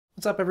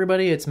What's up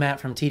everybody, it's Matt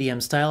from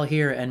TDM Style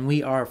here, and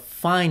we are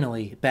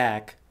finally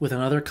back with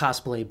another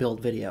cosplay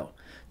build video.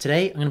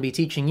 Today I'm going to be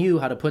teaching you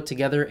how to put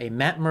together a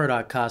Matt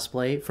Murdock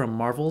cosplay from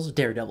Marvel's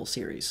Daredevil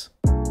series.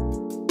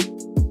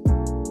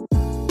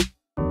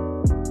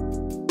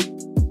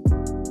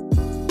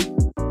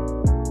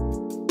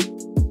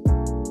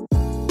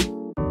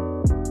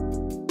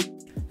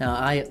 Now,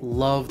 I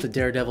love the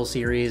Daredevil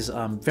series.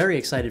 I'm very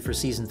excited for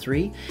Season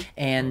 3,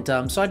 and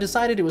so I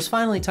decided it was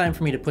finally time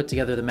for me to put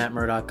together the Matt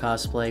Murdock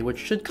cosplay, which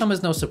should come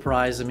as no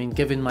surprise. I mean,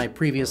 given my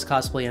previous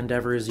cosplay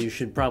endeavors, you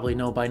should probably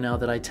know by now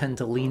that I tend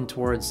to lean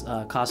towards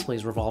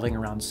cosplays revolving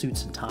around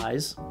suits and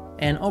ties.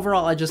 And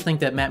overall, I just think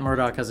that Matt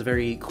Murdock has a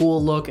very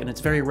cool look, and it's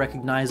very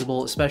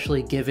recognizable,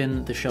 especially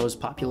given the show's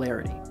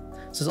popularity.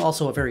 This is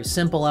also a very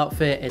simple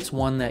outfit. It's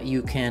one that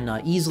you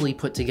can easily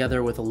put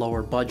together with a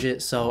lower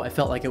budget, so I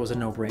felt like it was a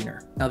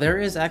no-brainer. Now, there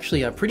is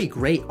actually a pretty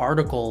great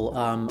article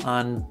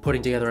on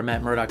putting together a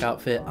Matt Murdock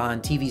outfit on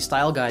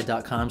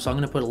tvstyleguide.com, so I'm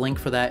going to put a link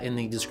for that in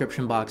the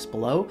description box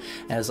below,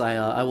 as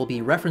I will be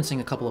referencing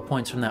a couple of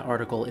points from that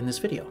article in this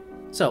video.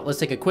 So let's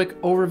take a quick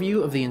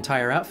overview of the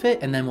entire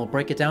outfit, and then we'll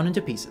break it down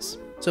into pieces.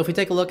 So if we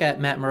take a look at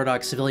Matt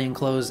Murdock's civilian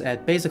clothes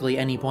at basically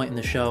any point in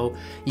the show,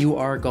 you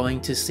are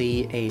going to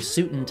see a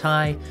suit and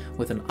tie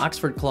with an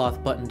Oxford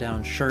cloth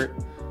button-down shirt,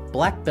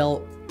 black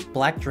belt,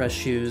 black dress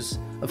shoes,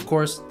 of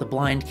course the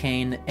blind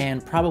cane,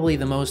 and probably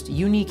the most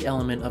unique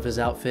element of his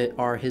outfit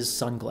are his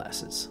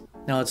sunglasses.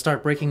 Now let's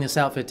start breaking this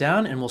outfit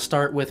down, and we'll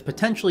start with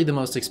potentially the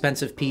most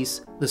expensive piece,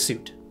 the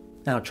suit.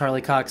 Now,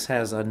 Charlie Cox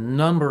has a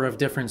number of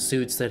different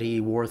suits that he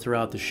wore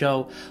throughout the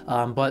show,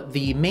 but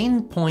the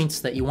main points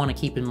that you want to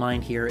keep in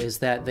mind here is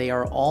that they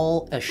are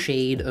all a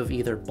shade of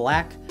either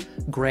black,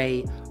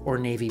 gray, or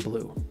navy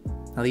blue.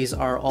 Now, these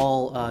are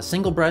all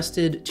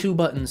single-breasted,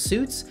 two-button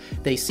suits.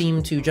 They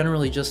seem to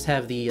generally just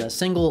have the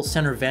single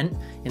center vent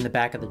in the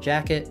back of the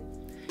jacket.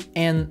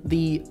 And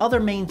the other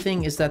main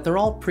thing is that they're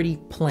all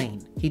pretty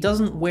plain. He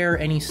doesn't wear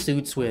any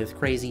suits with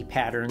crazy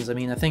patterns. I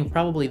mean, I think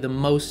probably the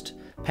most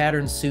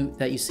pattern suit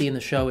that you see in the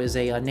show is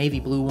a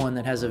navy blue one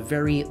that has a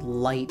very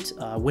light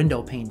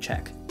window pane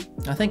check.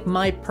 I think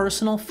my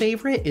personal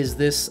favorite is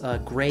this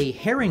gray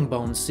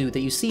herringbone suit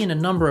that you see in a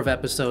number of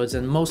episodes,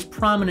 and most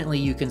prominently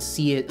you can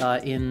see it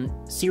in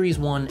Series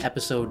 1,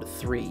 Episode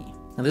 3.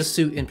 Now, this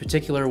suit in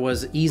particular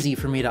was easy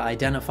for me to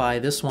identify.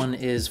 This one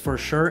is for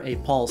sure a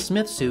Paul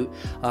Smith suit.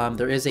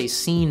 There is a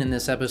scene in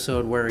this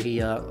episode where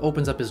he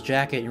opens up his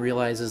jacket and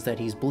realizes that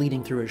he's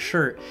bleeding through his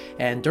shirt.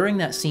 And during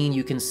that scene,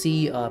 you can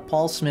see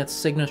Paul Smith's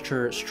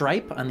signature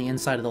stripe on the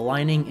inside of the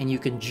lining, and you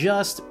can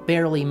just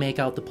barely make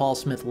out the Paul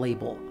Smith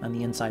label on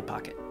the inside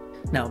pocket.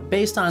 Now,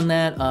 based on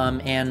that,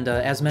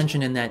 as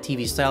mentioned in that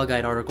TV Style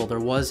Guide article, there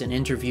was an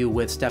interview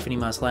with Stephanie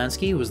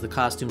Maslansky, who was the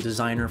costume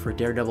designer for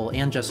Daredevil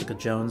and Jessica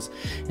Jones,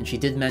 and she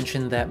did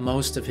mention that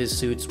most of his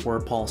suits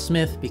were Paul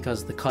Smith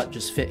because the cut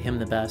just fit him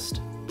the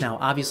best. Now,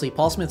 obviously,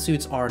 Paul Smith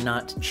suits are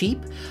not cheap,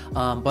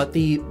 but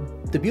the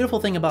beautiful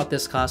thing about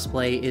this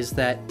cosplay is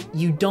that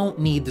you don't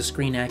need the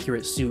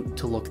screen-accurate suit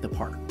to look the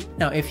part.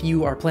 Now, if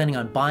you are planning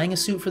on buying a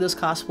suit for this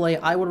cosplay,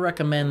 I would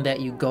recommend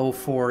that you go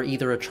for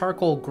either a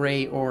charcoal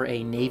gray or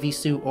a navy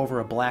suit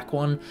over a black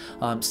one,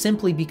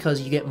 simply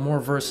because you get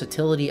more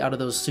versatility out of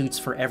those suits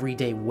for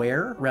everyday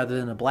wear rather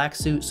than a black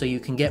suit, so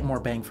you can get more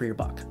bang for your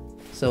buck.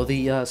 So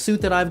the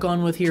suit that I've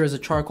gone with here is a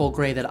charcoal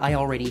gray that I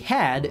already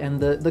had, and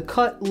the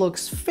cut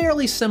looks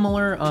fairly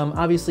similar.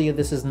 Obviously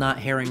this is not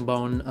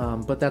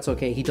herringbone, but that's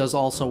okay. He does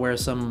also wear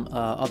some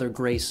other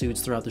gray suits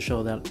throughout the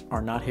show that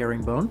are not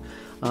herringbone.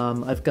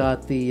 I've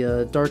got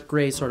the dark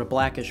gray sort of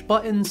blackish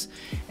buttons,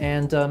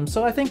 and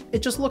so I think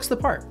it just looks the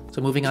part.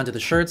 So moving on to the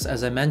shirts,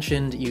 as I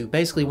mentioned, you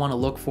basically want to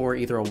look for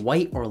either a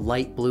white or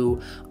light blue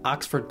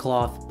Oxford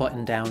cloth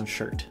button-down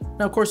shirt.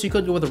 Now, of course, you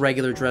could go with a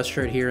regular dress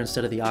shirt here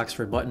instead of the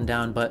Oxford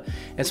button-down, but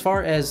as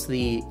far as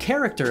the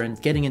character and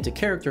getting into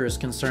character is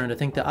concerned, I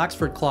think the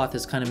Oxford cloth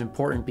is kind of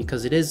important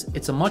because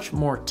it's a much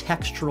more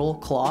textural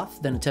cloth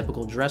than a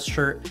typical dress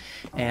shirt,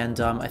 and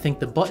I think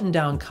the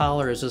button-down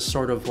collar is just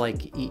sort of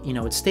like, you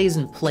know, it stays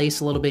in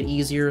place a little bit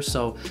easier.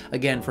 So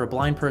again, for a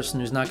blind person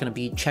who's not going to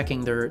be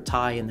checking their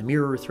tie in the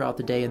mirror throughout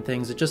the day and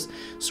things, it just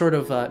sort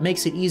of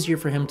makes it easier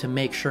for him to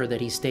make sure that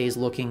he stays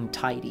looking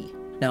tidy.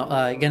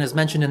 Now, again, as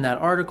mentioned in that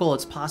article,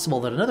 it's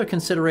possible that another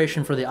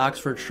consideration for the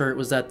Oxford shirt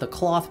was that the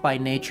cloth by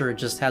nature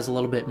just has a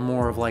little bit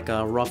more of like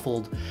a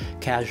ruffled,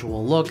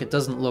 casual look. It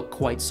doesn't look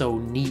quite so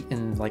neat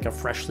and like a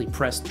freshly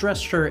pressed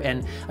dress shirt,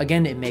 and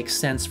again, it makes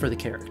sense for the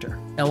character.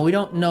 Now, we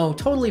don't know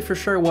totally for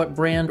sure what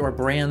brand or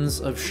brands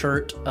of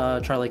shirt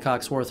Charlie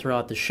Cox wore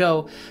throughout the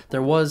show.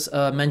 There was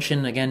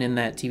mention, again, in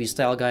that TV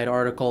Style Guide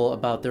article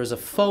about there's a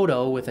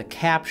photo with a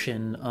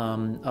caption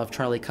of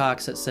Charlie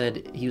Cox that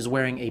said he was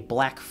wearing a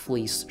black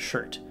fleece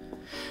shirt.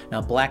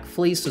 Now, Black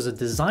Fleece is a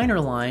designer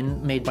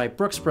line made by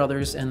Brooks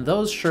Brothers, and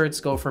those shirts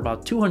go for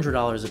about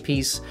 $200 a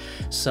piece.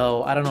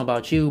 So I don't know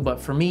about you, but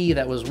for me,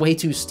 that was way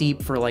too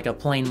steep for like a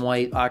plain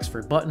white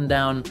Oxford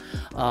button-down.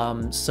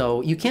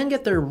 So you can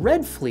get their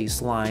Red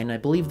Fleece line. I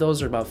believe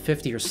those are about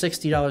 $50 or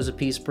 $60 a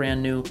piece,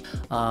 brand new.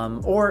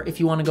 Or if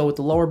you want to go with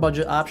the lower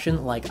budget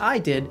option, like I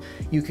did,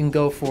 you can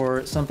go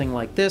for something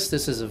like this.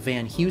 This is a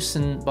Van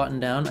Heusen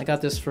button-down. I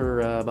got this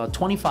for about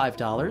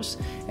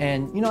 $25.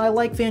 And, you know, I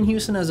like Van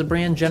Heusen as a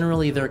brand.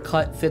 Generally, their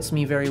cut fits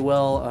me very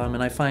well,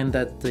 and I find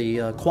that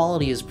the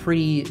quality is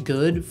pretty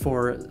good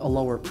for a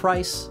lower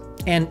price.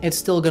 And it's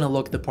still gonna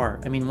look the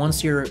part. I mean,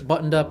 once you're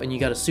buttoned up and you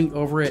got a suit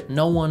over it,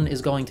 no one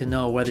is going to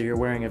know whether you're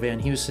wearing a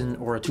Van Heusen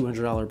or a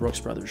 $200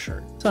 Brooks Brothers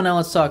shirt. So now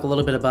let's talk a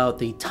little bit about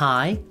the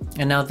tie.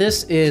 And now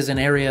this is an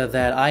area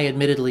that I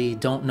admittedly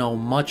don't know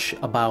much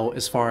about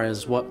as far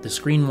as what the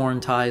screen-worn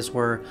ties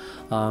were.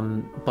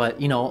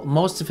 But, you know,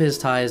 most of his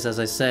ties,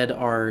 as I said,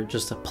 are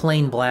just a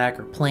plain black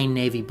or plain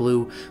navy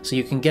blue, so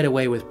you can get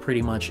away with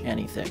pretty much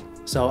anything.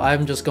 So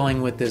I'm just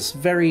going with this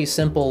very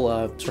simple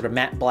sort of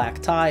matte black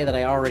tie that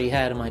I already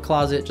had in my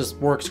closet. Just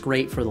works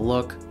great for the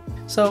look.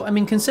 So, I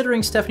mean,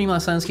 considering Stephanie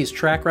Mosansky's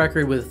track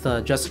record with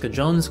Jessica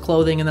Jones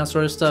clothing and that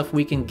sort of stuff,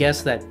 we can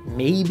guess that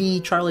maybe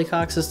Charlie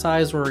Cox's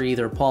ties were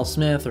either Paul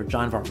Smith or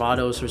John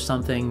Varvatos or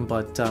something.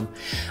 But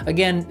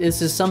again,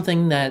 this is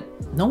something that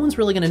no one's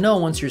really going to know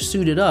once you're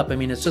suited up. I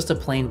mean, it's just a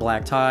plain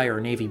black tie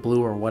or navy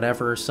blue or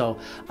whatever. So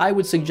I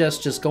would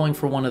suggest just going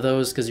for one of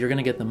those because you're going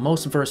to get the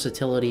most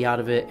versatility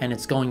out of it and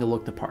it's going to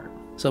look the part.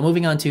 So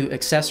moving on to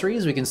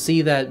accessories, we can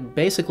see that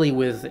basically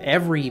with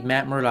every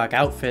Matt Murdock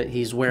outfit,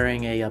 he's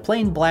wearing a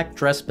plain black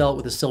dress belt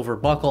with a silver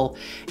buckle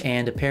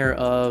and a pair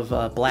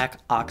of black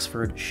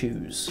Oxford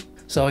shoes.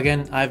 So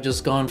again, I've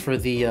just gone for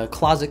the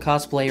closet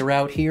cosplay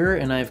route here,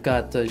 and I've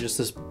got just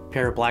this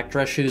pair of black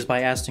dress shoes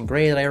by Aston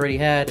Gray that I already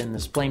had, and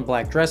this plain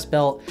black dress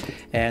belt,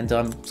 and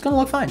it's gonna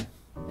look fine.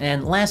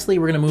 And lastly,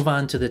 we're gonna move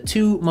on to the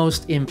two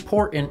most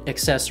important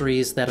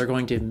accessories that are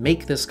going to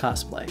make this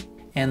cosplay.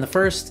 And the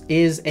first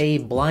is a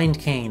blind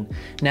cane.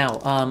 Now,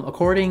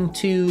 according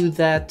to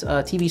that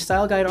TV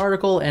Style Guide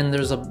article, and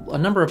there's a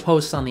number of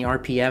posts on the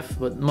RPF,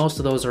 but most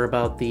of those are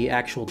about the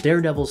actual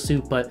Daredevil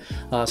suit, but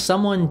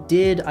someone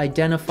did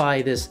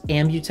identify this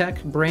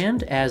Ambutech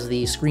brand as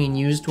the screen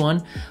used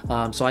one.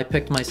 So I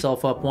picked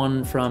myself up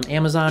one from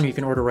Amazon. You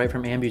can order right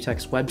from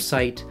Ambutech's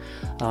website.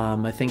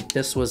 I think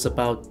this was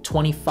about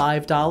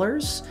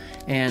 $25.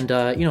 And,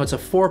 you know, it's a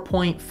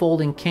 4-point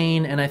folding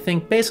cane, and I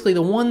think basically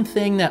the one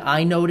thing that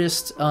I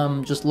noticed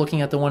just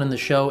looking at the one in the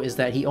show is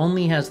that he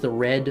only has the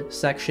red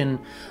section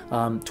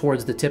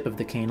towards the tip of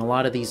the cane. A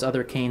lot of these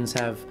other canes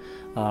have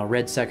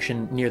red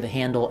section near the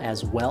handle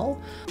as well.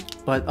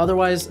 But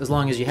otherwise, as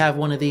long as you have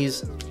one of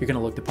these, you're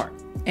gonna look the part.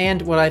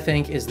 And what I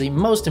think is the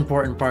most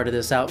important part of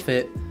this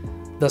outfit,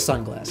 the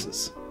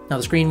sunglasses. Now,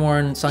 the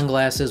screen-worn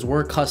sunglasses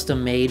were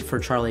custom made for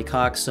Charlie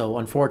Cox, so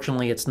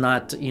unfortunately it's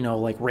not, you know,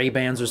 like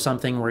Ray-Bans or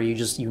something where you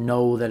just, you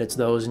know that it's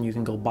those and you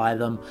can go buy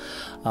them.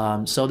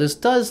 So this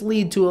does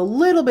lead to a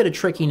little bit of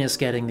trickiness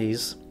getting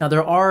these. Now,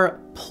 there are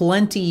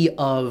plenty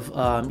of,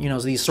 you know,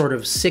 these sort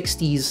of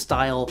 60s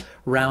style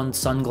round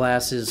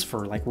sunglasses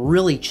for like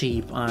really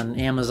cheap on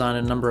Amazon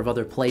and a number of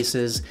other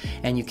places,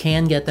 and you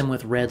can get them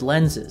with red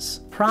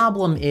lenses.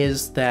 Problem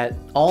is that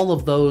all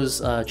of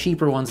those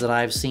cheaper ones that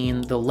I've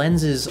seen, the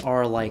lenses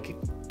are like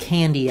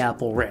candy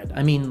apple red.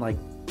 I mean, like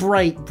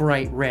bright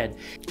red.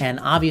 And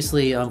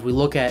obviously, if we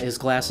look at his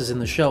glasses in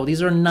the show,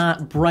 these are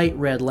not bright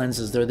red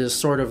lenses. They're this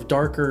sort of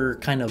darker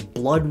kind of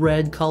blood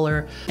red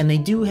color, and they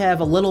do have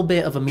a little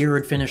bit of a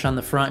mirrored finish on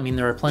the front. I mean,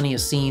 there are plenty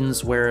of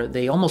scenes where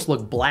they almost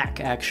look black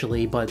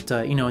actually, but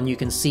you know, and you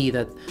can see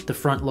that the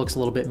front looks a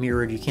little bit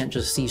mirrored. You can't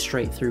just see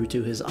straight through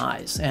to his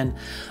eyes. And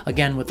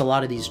again, with a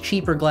lot of these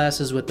cheaper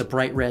glasses with the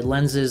bright red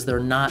lenses, they're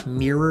not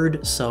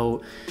mirrored,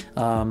 so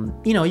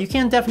you know, you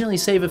can definitely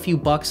save a few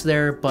bucks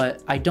there,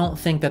 but I don't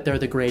think that they're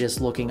the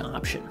greatest looking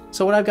option.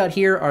 So what I've got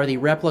here are the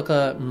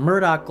replica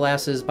Murdock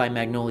glasses by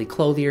Magnoli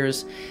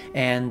Clothiers,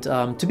 and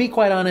to be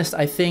quite honest,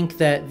 I think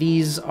that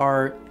these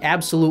are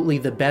absolutely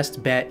the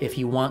best bet if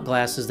you want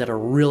glasses that are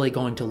really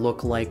going to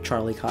look like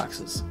Charlie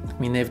Cox's. I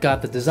mean, they've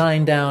got the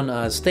design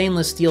down,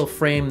 stainless steel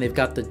frame, they've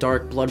got the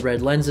dark blood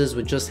red lenses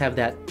which just have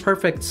that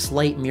perfect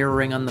slight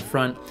mirroring on the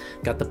front,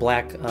 got the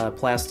black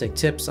plastic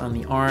tips on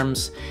the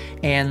arms,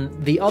 and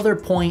the other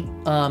point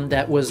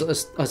that was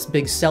a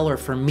big seller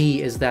for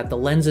me is that the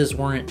lenses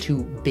weren't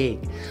too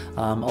big.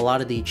 A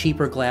lot of the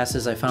cheaper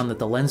glasses, I found that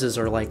the lenses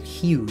are like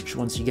huge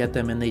once you get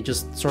them, and they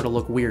just sort of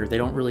look weird. They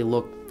don't really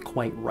look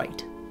quite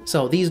right.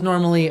 So these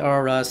normally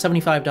are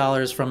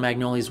 $75 from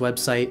Magnoli's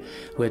website,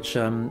 which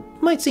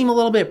might seem a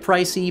little bit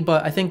pricey,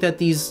 but I think that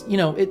these, you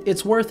know,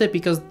 it's worth it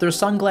because they're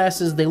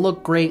sunglasses, they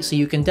look great, so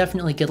you can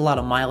definitely get a lot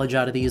of mileage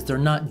out of these. They're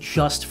not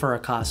just for a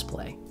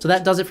cosplay. So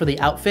that does it for the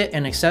outfit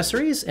and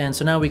accessories, and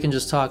so now we can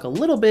just talk a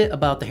little bit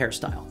about the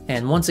hairstyle.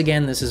 And once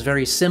again, this is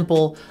very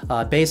simple.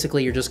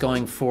 Basically, you're just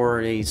going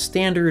for a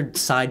standard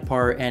side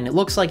part, and it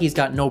looks like he's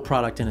got no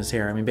product in his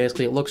hair. I mean,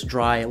 basically, it looks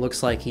dry. It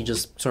looks like he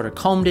just sort of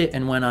combed it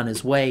and went on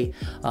his way.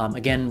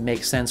 Again,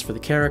 makes sense for the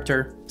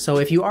character. So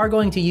if you are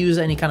going to use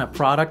any kind of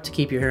product to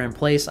keep your hair in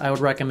place, I would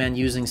recommend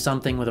using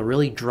something with a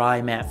really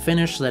dry matte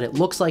finish so that it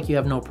looks like you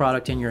have no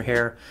product in your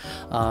hair.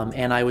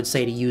 And I would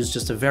say to use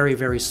just a very,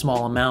 very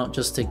small amount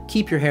just to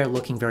keep your hair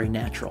looking very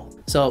natural.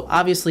 So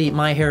obviously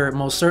my hair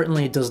most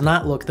certainly does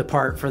not look the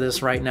part for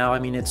this right now. I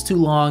mean, it's too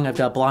long. I've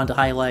got blonde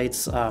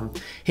highlights.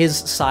 His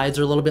sides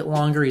are a little bit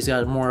longer. He's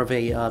got more of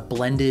a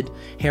blended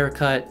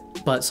haircut.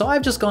 But so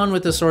I've just gone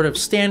with the sort of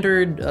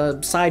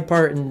standard side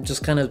part and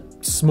just kind of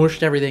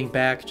smushed everything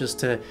back just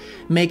to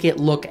make it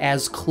look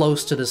as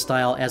close to the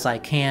style as I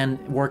can,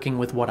 working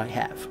with what I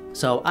have.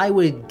 So I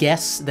would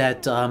guess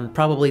that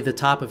probably the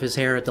top of his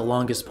hair at the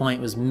longest point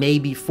was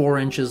maybe 4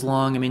 inches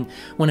long. I mean,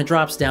 when it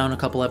drops down a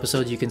couple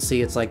episodes, you can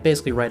see it's like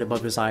basically right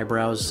above his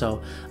eyebrows.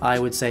 So I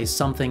would say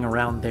something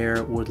around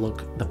there would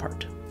look the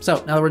part. So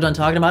now that we're done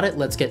talking about it,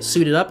 let's get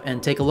suited up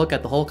and take a look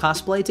at the whole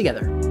cosplay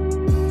together.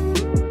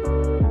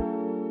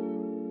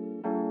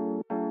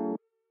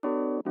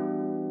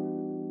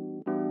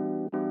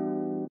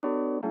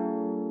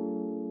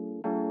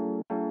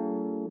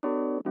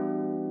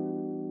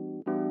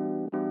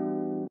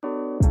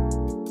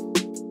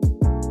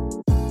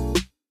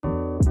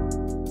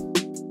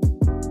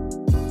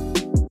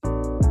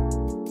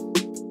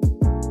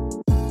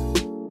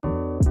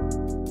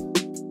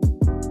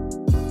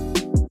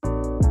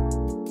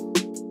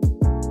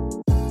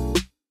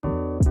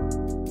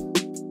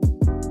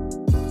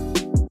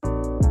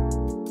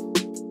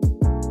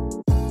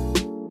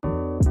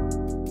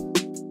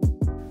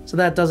 So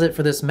that does it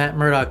for this Matt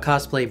Murdock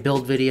cosplay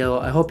build video.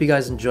 I hope you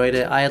guys enjoyed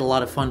it. I had a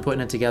lot of fun putting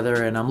it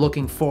together, and I'm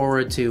looking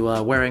forward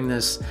to wearing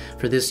this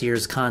for this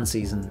year's con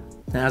season.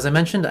 Now, as I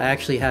mentioned, I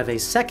actually have a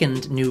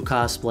second new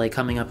cosplay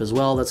coming up as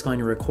well that's going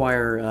to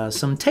require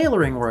some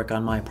tailoring work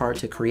on my part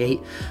to create,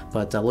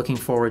 but looking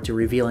forward to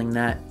revealing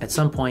that at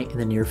some point in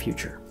the near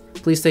future.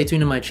 Please stay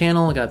tuned to my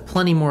channel. I got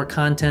plenty more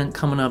content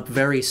coming up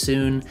very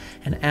soon,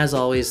 and as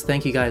always,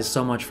 thank you guys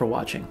so much for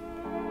watching.